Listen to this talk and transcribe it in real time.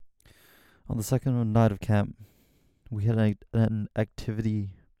On the second night of camp, we had an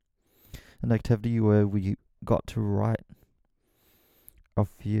activity where we got to write our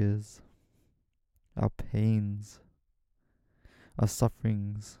fears, our pains, our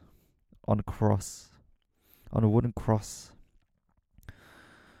sufferings on a cross, on a wooden cross.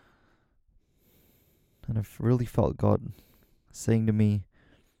 And I really felt God saying to me,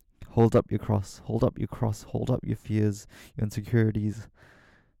 hold up your cross, hold up your cross, hold up your fears, your insecurities,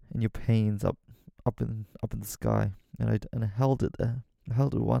 and your pains up in the sky. And I held it there. I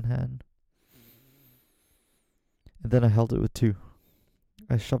held it with one hand. And then I held it with two.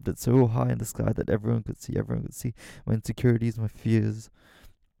 I shoved it so high in the sky that everyone could see my insecurities, my fears,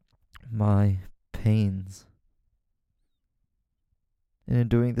 my pains. And in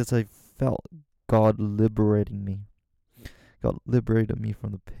doing this, I felt God liberating me. God liberated me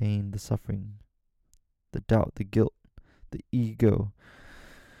from the pain, the suffering, the doubt, the guilt, the ego.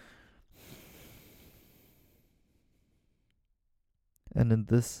 And in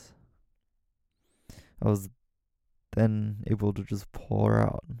this, I was then able to just pour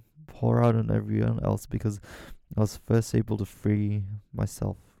out on everyone else, because I was first able to free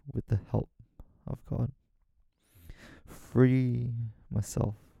myself with the help of God. Free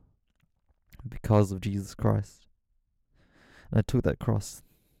myself because of Jesus Christ. And I took that cross.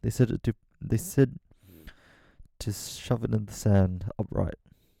 They said to shove it in the sand upright.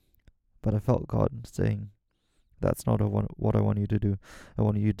 But I felt God saying, that's not what I want you to do. I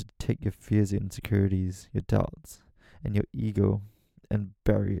want you to take your fears, your insecurities, your doubts, and your ego and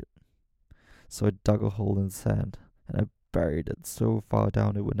bury it. So I dug a hole in the sand and I buried it so far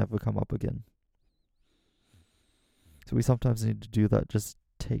down it would never come up again. So we sometimes need to do that. Just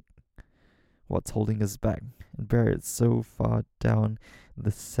take what's holding us back and bury it so far down in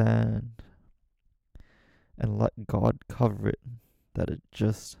the sand and let God cover it that it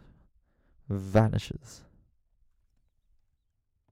just vanishes.